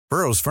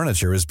Burrow's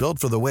furniture is built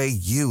for the way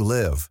you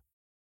live.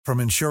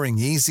 From ensuring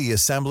easy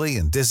assembly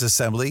and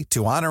disassembly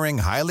to honoring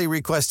highly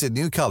requested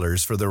new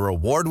colors for their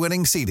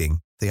award-winning seating,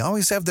 they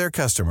always have their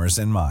customers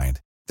in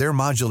mind. Their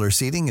modular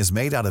seating is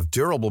made out of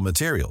durable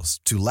materials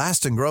to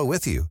last and grow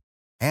with you.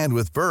 And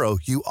with Burrow,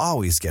 you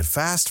always get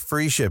fast,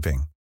 free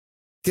shipping.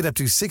 Get up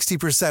to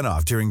 60%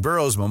 off during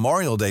Burrow's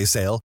Memorial Day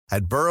sale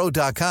at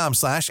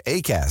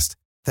burrow.com/ACAST.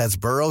 That's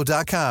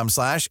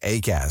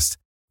burrow.com/ACAST.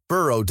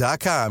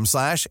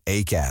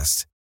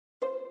 burrow.com/ACAST.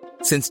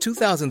 Since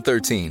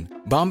 2013,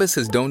 Bombas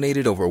has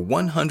donated over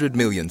 100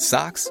 million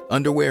socks,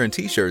 underwear, and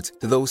T-shirts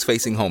to those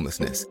facing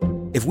homelessness.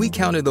 If we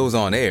counted those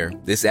on air,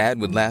 this ad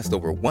would last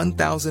over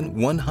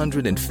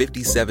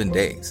 1,157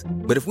 days.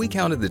 But if we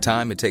counted the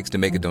time it takes to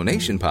make a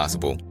donation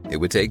possible, it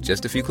would take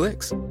just a few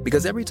clicks.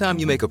 Because every time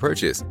you make a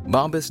purchase,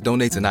 Bombas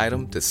donates an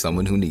item to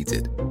someone who needs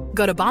it.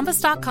 Go to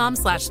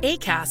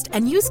bombas.com/ACAST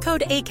and use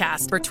code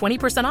ACAST for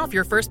 20% off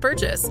your first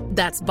purchase.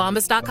 That's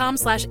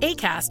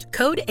bombas.com/ACAST,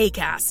 code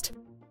ACAST.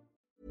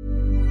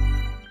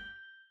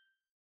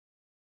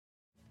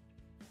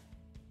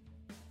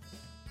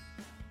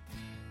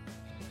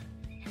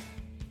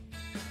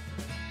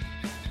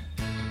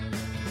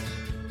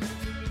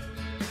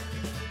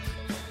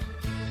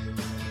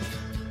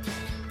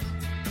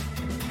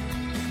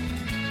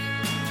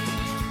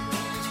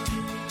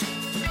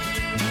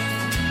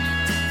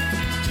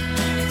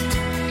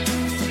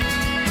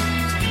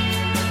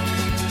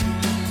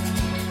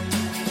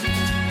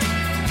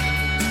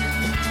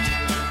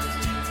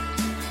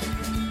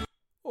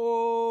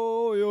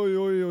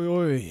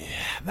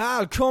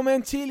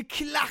 Välkommen till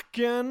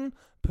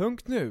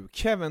Klacken.nu,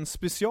 Kevin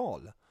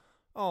special.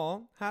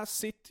 Ja, här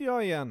sitter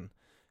jag igen.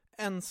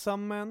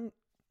 Ensam men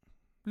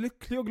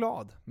lycklig och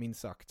glad, minst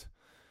sagt.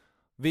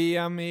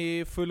 VM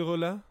i full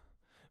rulle.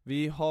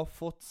 Vi har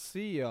fått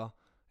se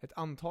ett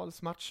antal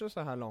matcher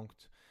så här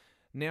långt.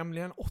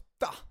 Nämligen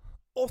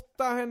 8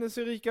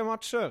 händelserika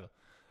matcher.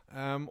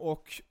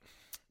 Och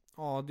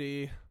ja,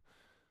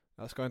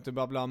 jag ska inte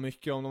babbla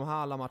mycket om de här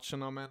alla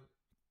matcherna, men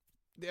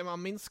det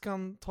man minst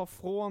kan ta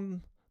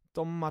från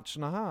de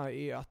matcherna här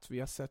är att vi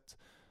har sett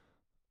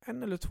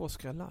 1 eller 2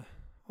 skrällar.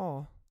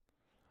 Ja.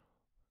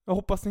 Jag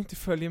hoppas ni inte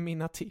följer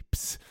mina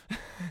tips.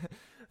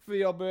 För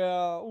jag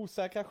börjar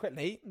osäkra själv.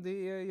 Nej,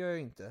 det gör jag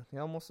inte.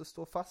 Jag måste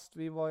stå fast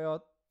vid vad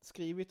jag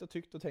skrivit och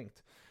tyckt och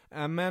tänkt.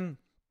 Men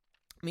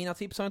mina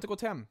tips har inte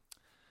gått hem.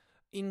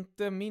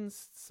 Inte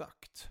minst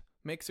sagt.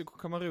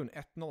 Mexiko-Kamerun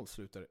 1-0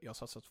 slutade. Jag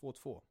satsade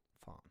 2-2.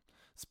 Fan.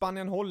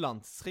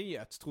 Spanien-Holland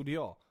 3-1 trodde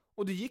jag.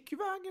 Och det gick ju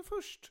vägen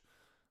först.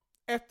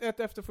 1-1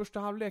 efter första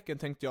halvleken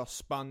tänkte jag.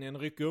 Spanien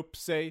rycker upp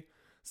sig.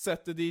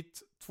 Sätter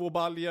dit 2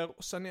 baljer.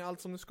 Och sen är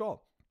allt som det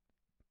ska.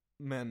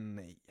 Men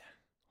nej.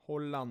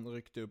 Holland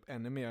ryckte upp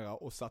ännu mera.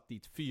 Och satt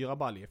dit 4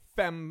 baljer.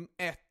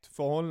 5-1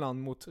 för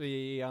Holland mot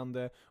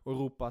regerande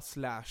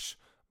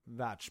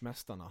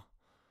Europa/världsmästarna.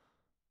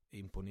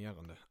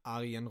 Imponerande.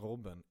 Arjen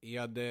Robben.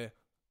 Är det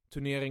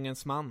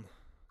turneringens man?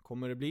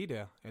 Kommer det bli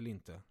det eller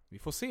inte? Vi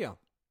får se.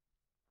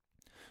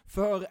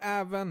 För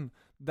även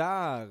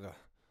där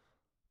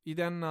i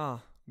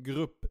denna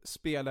grupp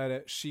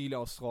spelade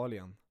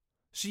Chile-Australien.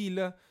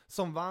 Chile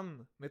som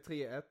vann med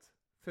 3-1.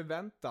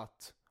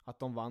 Förväntat att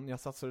de vann. Jag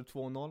satsade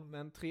 2-0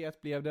 men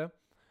 3-1 blev det.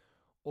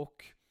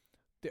 Och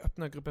det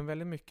öppnar gruppen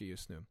väldigt mycket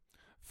just nu.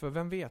 För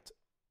vem vet,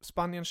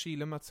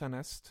 Spanien-Chile möts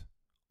härnäst.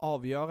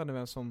 Avgörande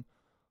vem som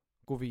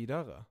går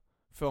vidare.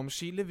 För om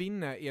Chile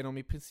vinner är de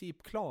i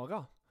princip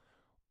klara.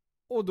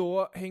 Och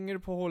då hänger det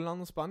på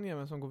Holland och Spanien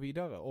vem som går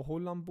vidare. Och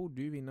Holland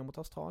borde ju vinna mot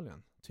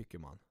Australien, tycker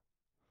man.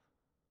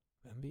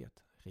 Vem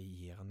vet,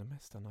 regerande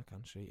mästarna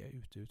kanske är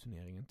ute ur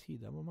turneringen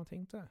tidigare än vad man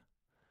tänkte.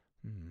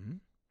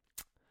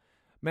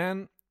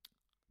 Men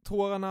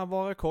trådarna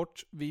var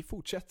kort, vi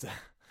fortsätter.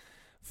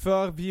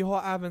 För vi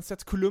har även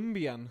sett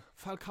Colombien,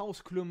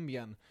 Falcaos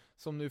Colombien,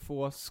 som nu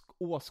får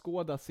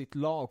åskåda sitt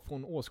lag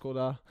från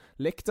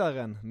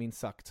åskådarläktaren, minst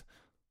sagt.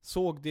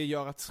 Såg det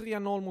göra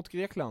 3-0 mot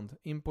Grekland,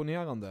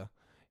 imponerande.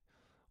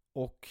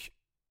 Och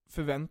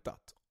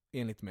förväntat,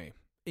 enligt mig.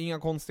 Inga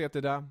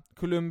konstigheter där.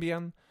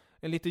 Colombien,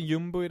 en liten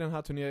jumbo i den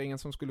här turneringen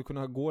som skulle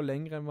kunna gå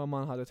längre än vad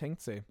man hade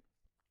tänkt sig.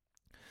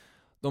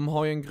 De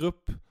har ju en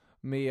grupp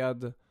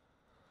med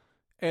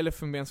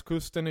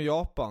Elfenbenskusten i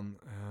Japan.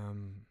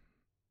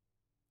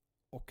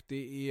 Och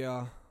det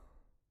är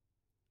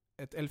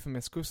ett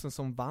Elfenbenskusten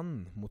som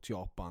vann mot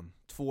Japan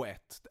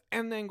 2-1.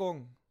 Än en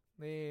gång.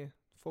 Det är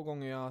 2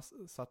 gånger jag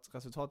satt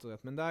resultatet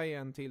rätt. Men där är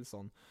en till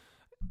sån.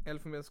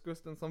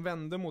 Elfenbenskusten som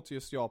vände mot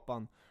just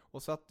Japan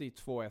och satt i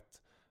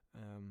 2-1.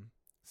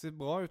 Ser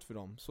bra ut för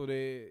dem. Så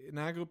den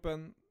här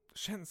gruppen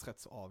känns rätt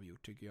så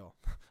avgjord, tycker jag.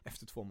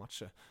 Efter 2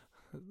 matcher.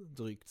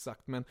 Drygt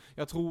sagt. Men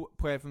jag tror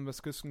på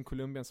Elfenbenskusten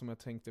Colombien som jag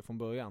tänkte från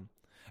början.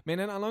 Men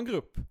en annan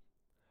grupp.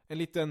 En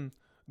liten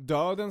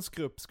dödens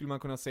grupp skulle man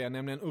kunna säga.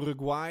 Nämligen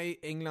Uruguay,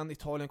 England,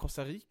 Italien,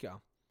 Costa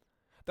Rica.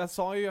 Där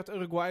sa jag ju att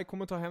Uruguay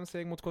kommer ta hem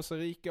sig mot Costa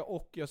Rica.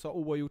 Och jag sa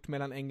oavgjort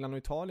mellan England och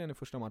Italien i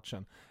första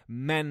matchen.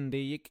 Men det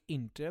gick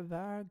inte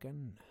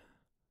vägen.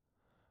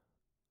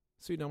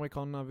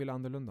 Sydamerikanerna vill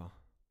annorlunda.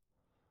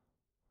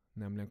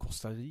 nämligen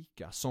Costa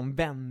Rica, som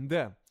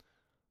vände.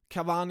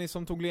 Cavani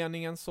som tog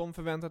ledningen som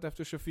förväntat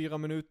efter 24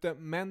 minuter,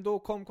 men då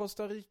kom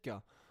Costa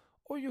Rica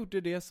och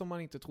gjorde det som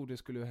man inte trodde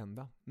skulle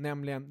hända,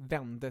 nämligen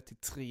vände till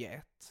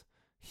 3-1.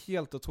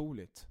 Helt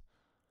otroligt.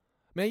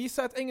 Men jag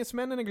gissar att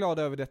engelsmännen är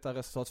glada över detta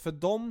resultat, för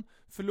de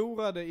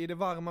förlorade i det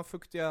varma,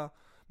 fuktiga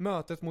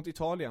mötet mot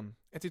Italien.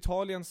 Ett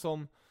Italien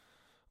som,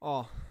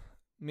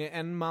 med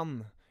en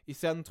man i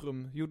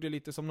centrum gjorde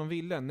lite som de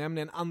ville,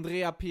 nämligen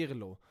Andrea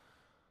Pirlo.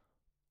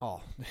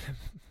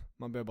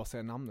 Man behöver bara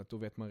säga namnet, då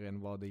vet man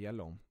redan vad det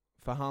gäller om.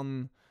 För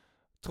han,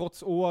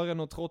 trots åren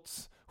och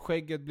trots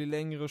skägget blir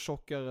längre och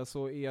tjockare,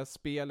 så är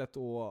spelet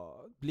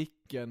och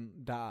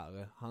blicken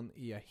där. Han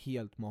är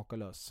helt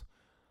makalös.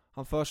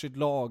 Han för sitt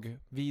lag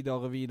vidare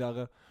och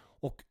vidare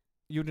och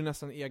gjorde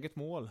nästan eget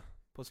mål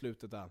på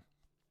slutet där.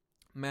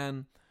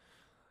 Men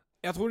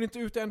jag tror inte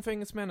ut än för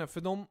engelsmännen,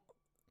 för de,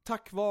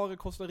 tack vare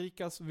Costa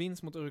Ricas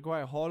vinst mot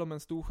Uruguay, har de en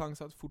stor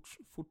chans att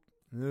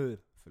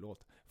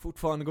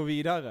fortfarande gå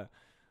vidare.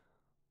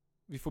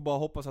 Vi får bara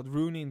hoppas att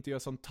Rooney inte gör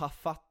som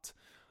taffat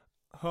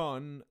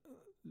hörn-variant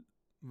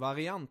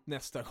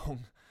nästa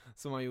gång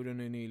som han gjorde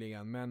nu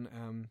nyligen.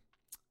 Men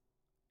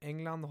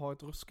England har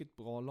ett ruskigt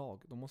bra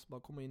lag. De måste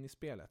bara komma in i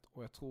spelet,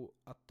 och jag tror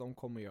att de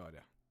kommer göra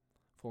det.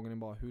 Frågan är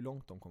bara hur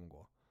långt de kommer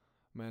gå.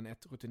 Men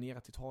ett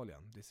rutinerat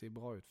Italien, det ser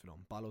bra ut för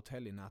dem.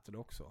 Balotelli nätade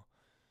också.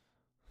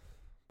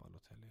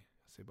 Balotelli,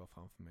 jag ser bara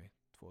framför mig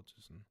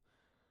 2002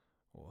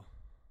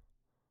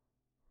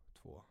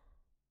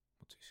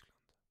 mot Tyskland.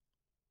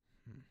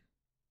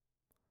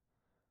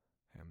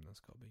 Hämnden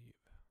ska bli ljuv.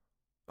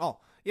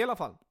 I alla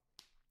fall.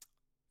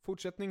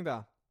 Fortsättning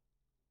där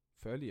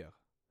följer.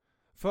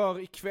 För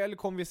ikväll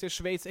kommer vi se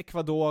Schweiz,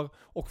 Ecuador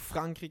och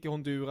Frankrike,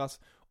 Honduras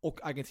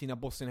och Argentina,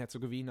 Bosnien,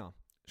 Herzegovina.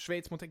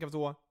 Schweiz mot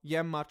Ecuador,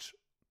 jämn match.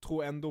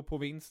 Tror ändå på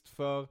vinst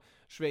för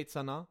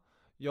schweizarna.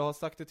 Jag har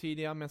sagt det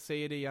tidigare, men jag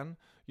säger det igen.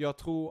 Jag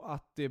tror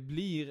att det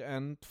blir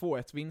en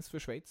 2-1 vinst för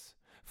Schweiz.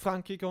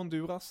 Frankrike,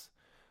 Honduras.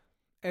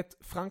 Ett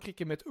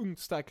Frankrike med ett ungt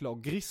starkt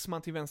lag.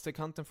 Griezmann till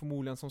vänsterkanten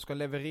förmodligen, som ska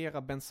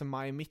leverera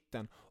Benzema i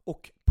mitten.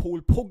 Och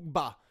Paul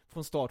Pogba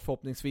från start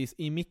förhoppningsvis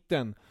i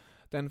mitten.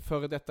 Den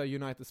före detta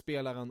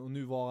United-spelaren och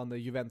nuvarande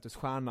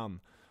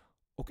Juventus-stjärnan.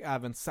 Och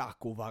även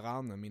Sarko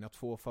Varane, mina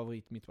 2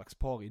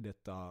 favorit-mittbackspar i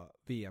detta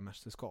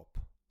VM-mästerskap.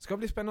 Ska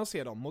bli spännande att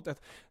se dem mot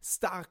ett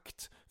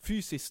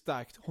fysiskt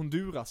starkt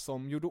Honduras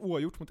som gjorde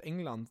oavgjort mot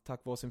England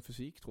tack vare sin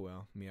fysik, tror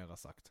jag, mer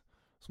sagt.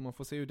 Så man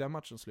får se hur den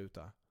matchen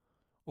slutar.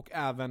 Och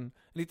även en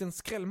liten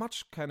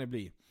skrällmatch kan det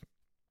bli.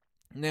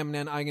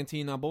 Nämligen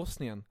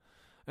Argentina-Bosnien.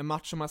 En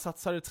match som man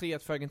satsade 3-1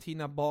 för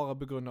Argentina bara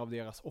på grund av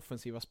deras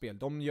offensiva spel.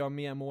 De gör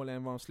mer mål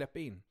än vad de släpper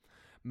in.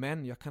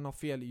 Men jag kan ha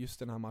fel i just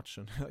den här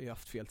matchen. Jag har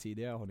haft fel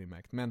tidigare, har ni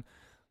märkt. Men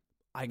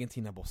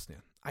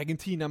Argentina-Bosnien.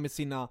 Argentina med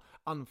sina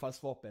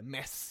anfallsvapen.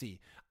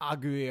 Messi,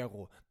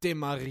 Agüero, Di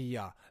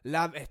Maria,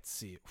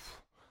 Lavezzi.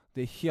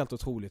 Det är helt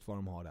otroligt vad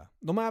de har där.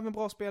 De har även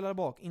bra spelare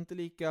bak. Inte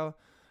lika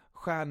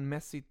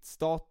stjärnmässigt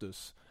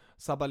status.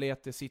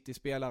 Zabalete,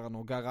 City-spelaren,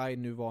 och Garay,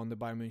 nuvarande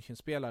Bayern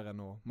München-spelaren,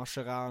 och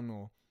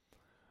Mascherano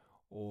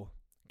och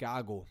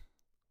Gago.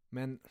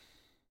 Men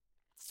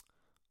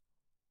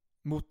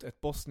mot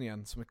ett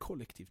Bosnien som är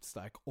kollektivt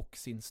stark och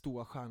sin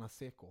stora stjärna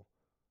Seko.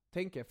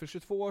 Tänk er, för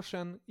 22 år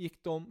sedan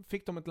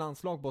fick de ett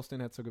landslag,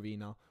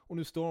 Bosnien-Herzegovina, och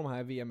nu står de här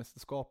i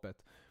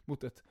VM-mästerskapet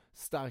mot ett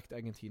starkt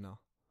Argentina.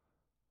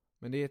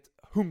 Men det är ett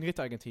hungrigt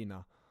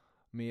Argentina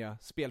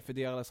med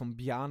spelfördelare som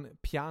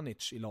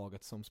Pjanic i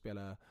laget, som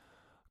spelar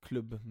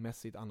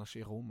klubbmässigt annars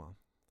i Roma.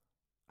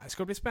 Det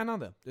ska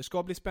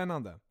bli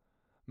spännande.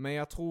 Men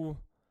jag tror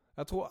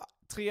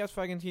 3-1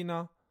 för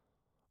Argentina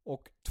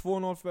och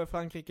 2-0 för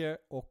Frankrike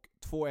och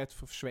 2-1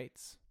 för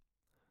Schweiz.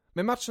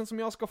 Men matchen som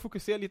jag ska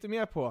fokusera lite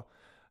mer på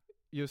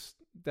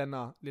just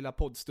denna lilla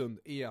poddstund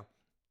är,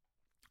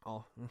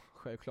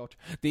 självklart,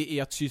 det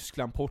är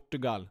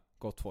Tyskland-Portugal,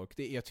 gott folk.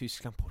 Det är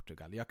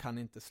Tyskland-Portugal. Jag kan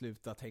inte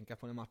sluta tänka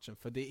på den matchen,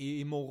 för det är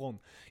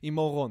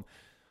imorgon.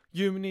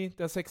 Juni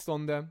den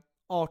 16,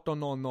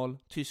 18:00,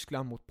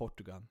 Tyskland mot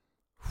Portugal.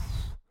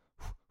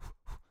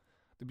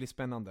 Det blir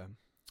spännande.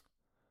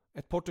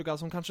 Ett Portugal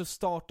som kanske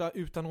startar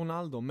utan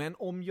Ronaldo, men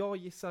om jag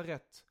gissar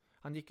rätt,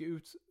 han gick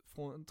ut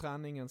från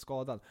träningen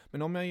skadad,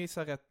 men om jag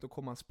gissar rätt, då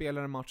kommer han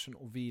spela den matchen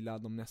och vila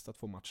de nästa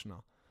 2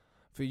 matcherna.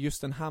 För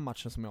just den här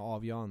matchen som är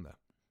avgörande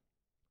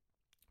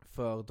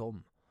för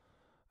dem.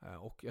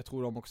 Och jag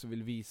tror de också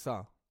vill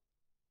visa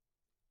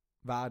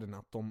världen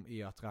att de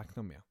är att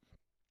räkna med.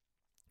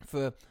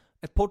 För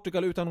ett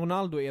Portugal utan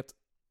Ronaldo är ett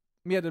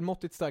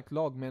medelmåttigt starkt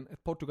lag, men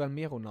ett Portugal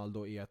med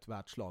Ronaldo är ett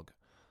världslag.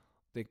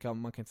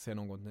 Man kan inte säga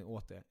något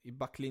åt det. I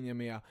backlinjen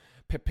med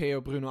Pepe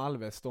och Bruno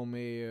Alves, de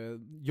är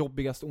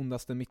jobbigast,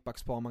 ondaste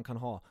mittbackspar man kan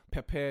ha.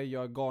 Pepe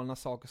gör galna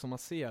saker som man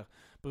ser.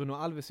 Bruno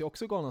Alves är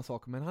också galna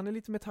saker, men han är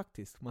lite mer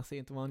taktisk. Man ser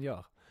inte vad han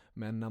gör.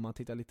 Men när man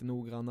tittar lite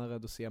noggrannare,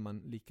 då ser man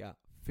lika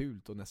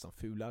fult och nästan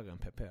fulare än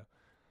Pepe.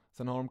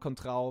 Sen har de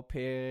Contrao,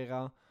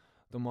 Pereira.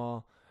 De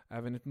har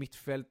även ett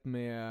mittfält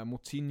med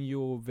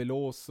Moutinho,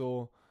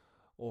 Veloso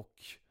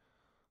och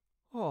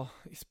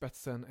i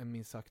spetsen en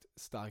minst sagt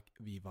stark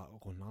Viva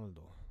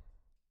Ronaldo.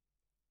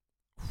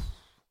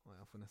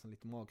 får nästan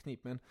lite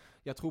magknip. Men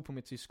jag tror på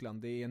mitt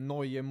Tyskland. Det är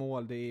Neuer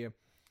mål, det är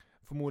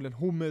förmodligen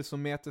Hummels och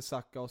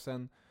Mertesacker och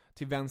sen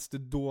till vänster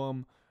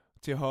Dorm,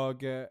 till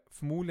höger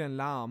förmodligen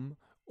Lahm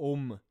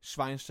om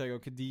Schweinsteiger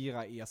och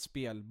Khedira är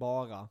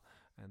spelbara.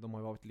 De har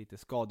ju varit lite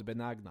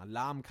skadebenägna.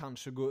 Lahm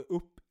kanske går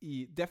upp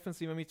i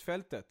defensiva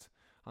mittfältet.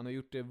 Han har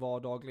gjort det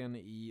vardagligen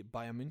i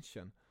Bayern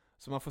München.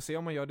 Så man får se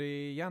om man gör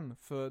det igen.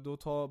 För då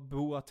tar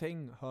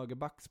Boateng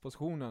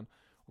högerbackspositionen.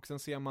 Och sen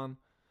ser man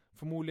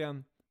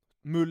förmodligen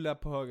Müller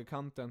på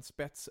högerkanten.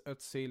 Spets,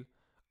 Özil,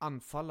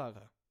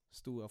 anfallare.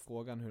 Stora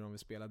frågan hur de vill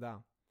spela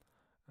där.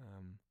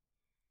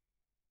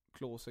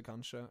 Klose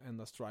kanske,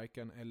 enda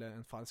strikern. Eller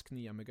en falsk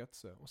nia med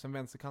Götze. Och sen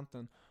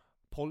vänsterkanten,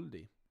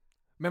 Poldi.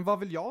 Men vad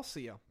vill jag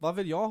se? Vad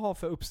vill jag ha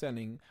för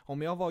uppställning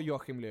om jag var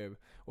Joachim Löw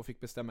och fick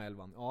bestämma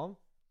 11? Ja,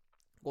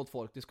 gott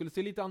folk. Det skulle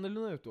se lite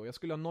annorlunda ut då. Jag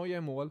skulle ha Neuer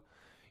i mål.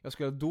 Jag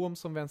skulle ha Dom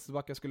som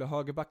vänsterback. Jag skulle ha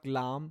högerback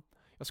Lahm.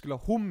 Jag skulle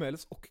ha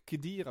Hummels och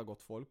Khedira,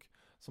 gott folk,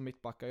 som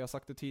mittbackar. Jag har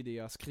sagt det tidigare,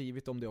 jag har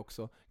skrivit om det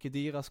också.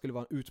 Khedira skulle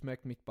vara en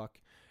utmärkt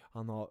mittback.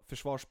 Han har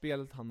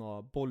försvarsspelet, han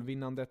har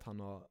bollvinnandet, han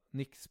har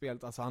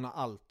nickspelet. Alltså han har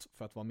allt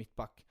för att vara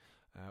mittback.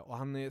 Och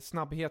han är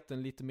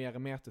snabbheten lite mer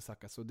än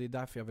Mertesacker, så det är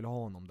därför jag vill ha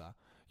honom där.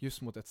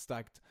 Just mot ett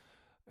starkt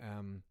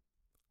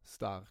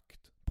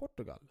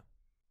Portugal.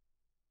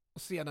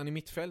 Och sedan i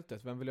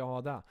mittfältet, vem vill jag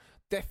ha där?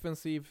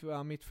 Defensiv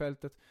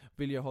mittfältet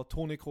vill jag ha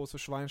Toni Kroos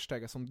och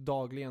Schweinsteiger som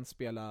vardagligen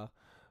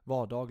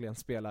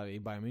spelar i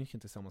Bayern München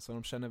tillsammans. Så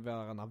de känner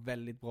varandra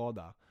väldigt bra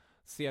där.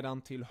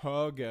 Sedan till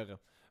höger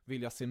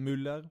vill jag se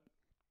Müller.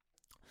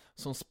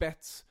 Som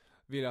spets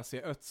vill jag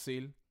se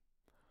Özil.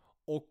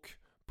 Och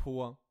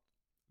på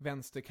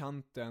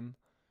vänsterkanten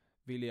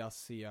vill jag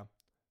se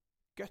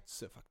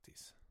Götze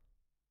faktiskt.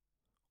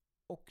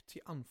 Och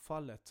till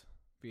anfallet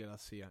vill jag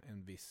se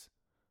en viss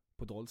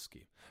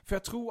Podolski. För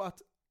jag tror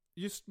att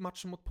just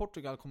matchen mot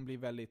Portugal kommer bli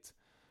väldigt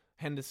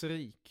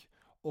händelserik.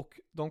 Och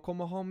de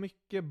kommer ha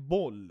mycket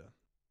boll.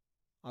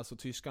 Alltså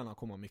tyskarna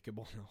kommer ha mycket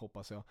boll,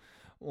 hoppas jag.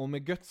 Och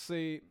med Götze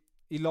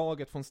i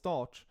laget från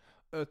start,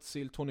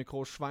 Özil, Toni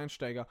Kroos,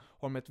 Schweinsteiger,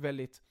 har de ett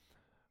väldigt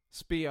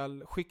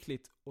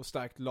spelskickligt och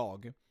starkt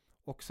lag.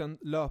 Och sen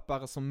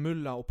löpare som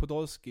Müller och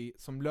Podolski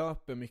som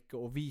löper mycket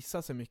och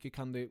visar sig mycket,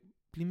 kan det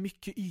bli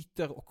mycket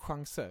ytor och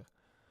chanser.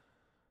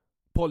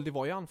 Poldi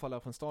var ju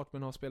anfallare från start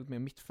men har spelat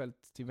med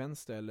mittfält till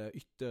vänster eller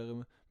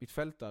ytter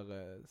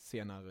mittfältare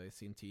senare i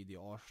sin tid i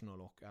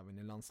Arsenal och även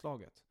i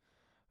landslaget.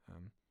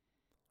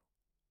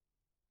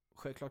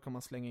 Självklart kan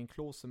man slänga in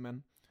Klose,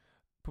 men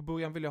på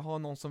början vill jag ha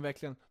någon som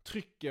verkligen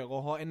trycker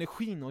och har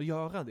energin att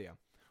göra det.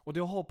 Och det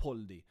har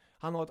Poldi.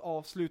 Han har ett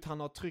avslut, han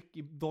har tryck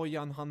i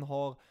dojan, han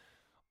har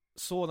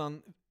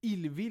sådan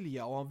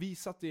illvilja och har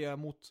visat det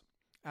mot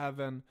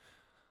även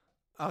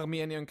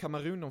Armenien och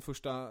Kamerun de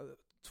första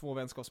 2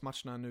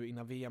 vänskapsmatcherna nu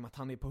innan VM, att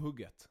han är på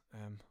hugget.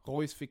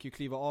 Royce fick ju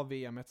kliva av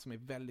VM som är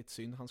väldigt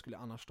synd. Han skulle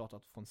annars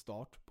startat från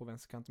start på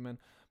vänsterkanten, men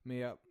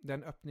med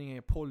den öppningen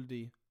är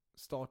Poldi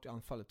start i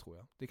anfallet, tror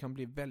jag. Det kan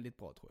bli väldigt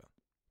bra, tror jag.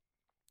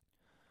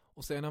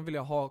 Och sen vill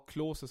jag ha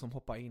Klose som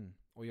hoppar in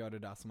och gör det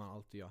där som han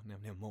alltid gör,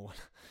 nämligen mål.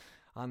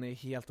 Han är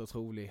helt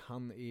otrolig.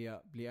 Han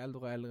blir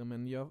äldre och äldre,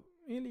 men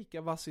är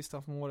lika vass i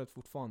straffmålet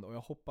fortfarande. Och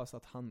jag hoppas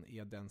att han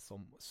är den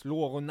som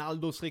slår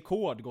Ronaldos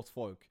rekord, gott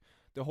folk.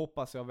 Det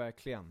hoppas jag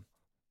verkligen.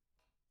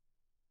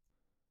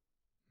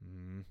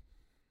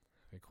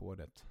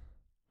 Rekordet.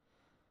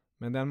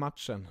 Men den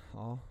matchen,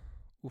 ja,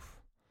 det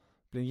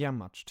blir en jämn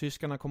match.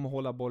 Tyskarna kommer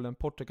hålla bollen,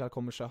 Portugal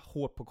kommer köra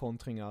hårt på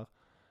kontringar.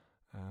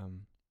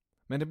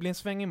 Men det blir en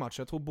svängig match.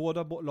 Jag tror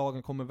båda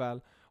lagen kommer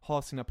väl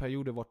ha sina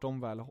perioder vart de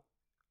väl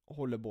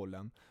håller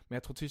bollen. Men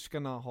jag tror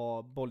tyskarna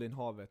har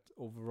bollinnehavet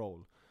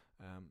overall.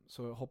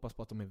 Så jag hoppas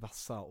på att de är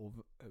vassa och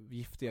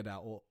giftiga där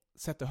och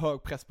sätter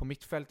hög press på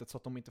mittfältet så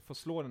att de inte får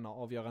slå den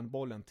och avgöra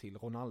bollen till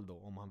Ronaldo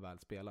om han väl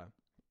spelar.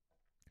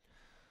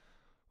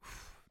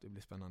 Det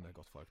blir spännande,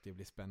 gott folk. Det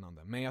blir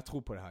spännande. Men jag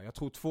tror på det här. Jag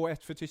tror 2-1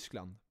 för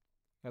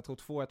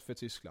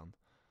Tyskland.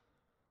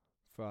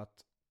 För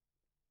att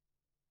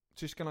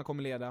tyskarna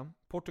kommer leda.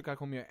 Portugal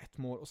kommer göra 1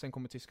 mål och sen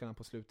kommer tyskarna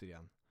på slutet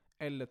igen.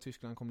 Eller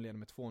Tyskland kommer leda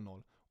med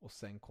 2-0 och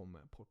sen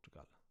kommer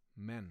Portugal.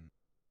 Men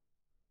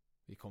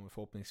vi kommer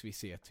förhoppningsvis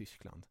se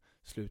Tyskland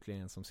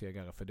slutligen som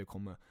segrare, för det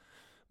kommer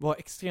vara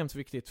extremt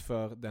viktigt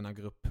för denna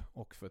grupp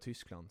och för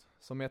Tyskland.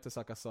 Som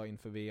Mertesacker sa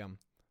inför VM,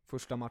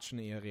 första matchen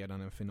är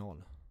redan en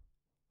final.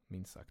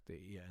 Minst sagt,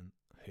 det är en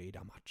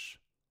höjda match.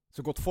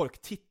 Så gott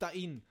folk, titta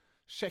in,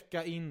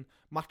 checka in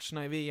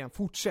matcherna i VM,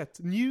 fortsätt,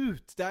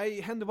 njut.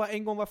 Det händer bara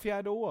en gång var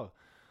 4:e år.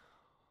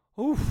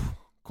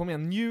 Kom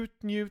igen, njut.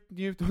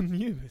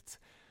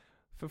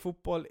 För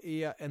fotboll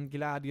är en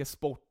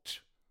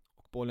glädjesport.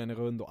 Och bollen är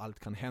rund och allt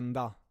kan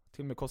hända.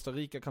 Till och med Costa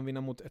Rica kan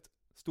vinna mot ett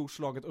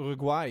storslaget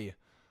Uruguay.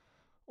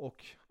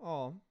 Och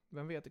ja,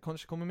 vem vet, det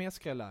kanske kommer mer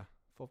skrällar.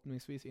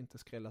 Förhoppningsvis inte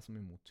skrällar som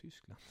emot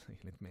Tyskland,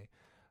 enligt mig.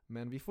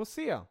 Men vi får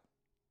se.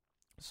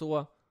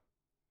 Så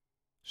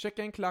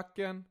checka in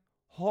klacken.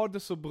 Ha det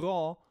så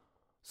bra.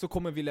 Så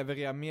kommer vi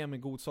leverera mer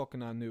med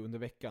godsakerna nu under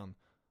veckan.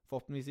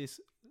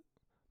 Förhoppningsvis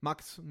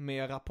Max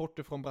med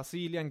rapporter från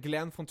Brasilien,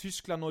 Glenn från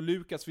Tyskland och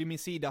Lukas vid min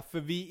sida, för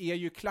vi är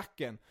ju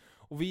klacken.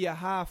 Och vi är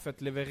här för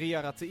att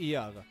leverera till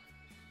er.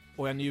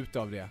 Och jag njuter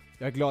av det.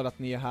 Jag är glad att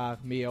ni är här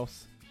med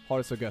oss. Ha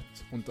det så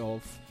gött. Und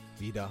auf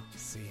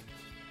Wiedersehen.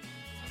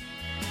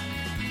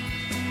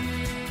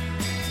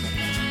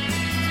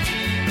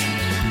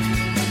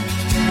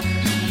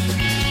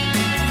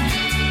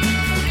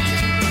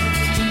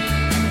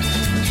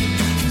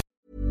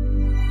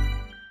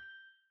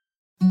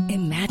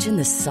 Imagine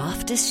the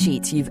softest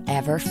sheets you've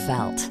ever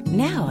felt.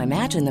 Now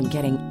imagine them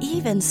getting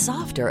even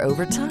softer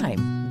over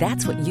time.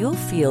 That's what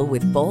you'll feel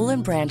with Boll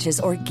 & Branch's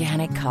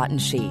organic cotton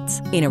sheets.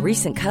 In a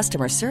recent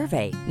customer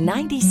survey,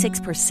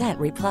 96%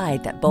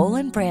 replied that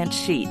Boll & Branch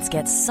sheets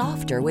get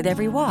softer with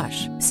every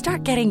wash.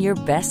 Start getting your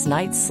best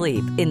night's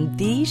sleep in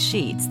these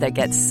sheets that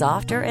get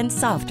softer and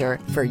softer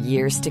for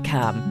years to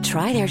come.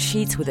 Try their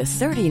sheets with a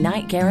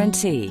 30-night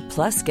guarantee.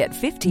 Plus, get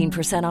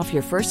 15% off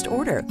your first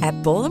order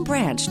at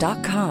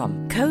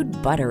bollandbranch.com. Code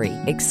BUTTERY.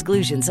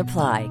 Exclusions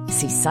apply.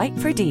 See site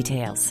for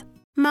details.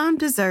 Mom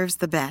deserves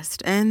the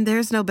best, and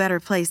there's no better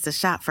place to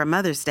shop for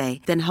Mother's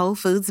Day than Whole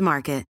Foods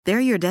Market.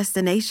 They're your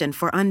destination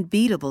for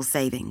unbeatable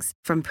savings,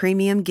 from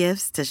premium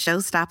gifts to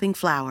show-stopping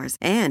flowers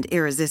and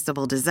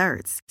irresistible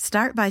desserts.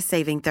 Start by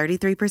saving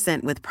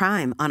 33% with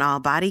Prime on all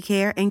body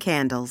care and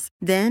candles.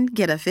 Then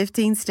get a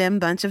 15-stem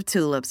bunch of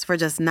tulips for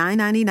just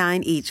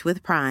 $9.99 each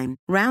with Prime.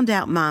 Round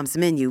out Mom's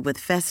menu with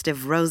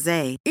festive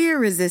rosé,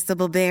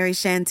 irresistible berry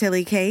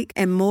chantilly cake,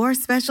 and more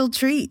special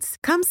treats.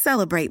 Come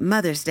celebrate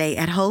Mother's Day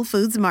at Whole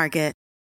Foods Market.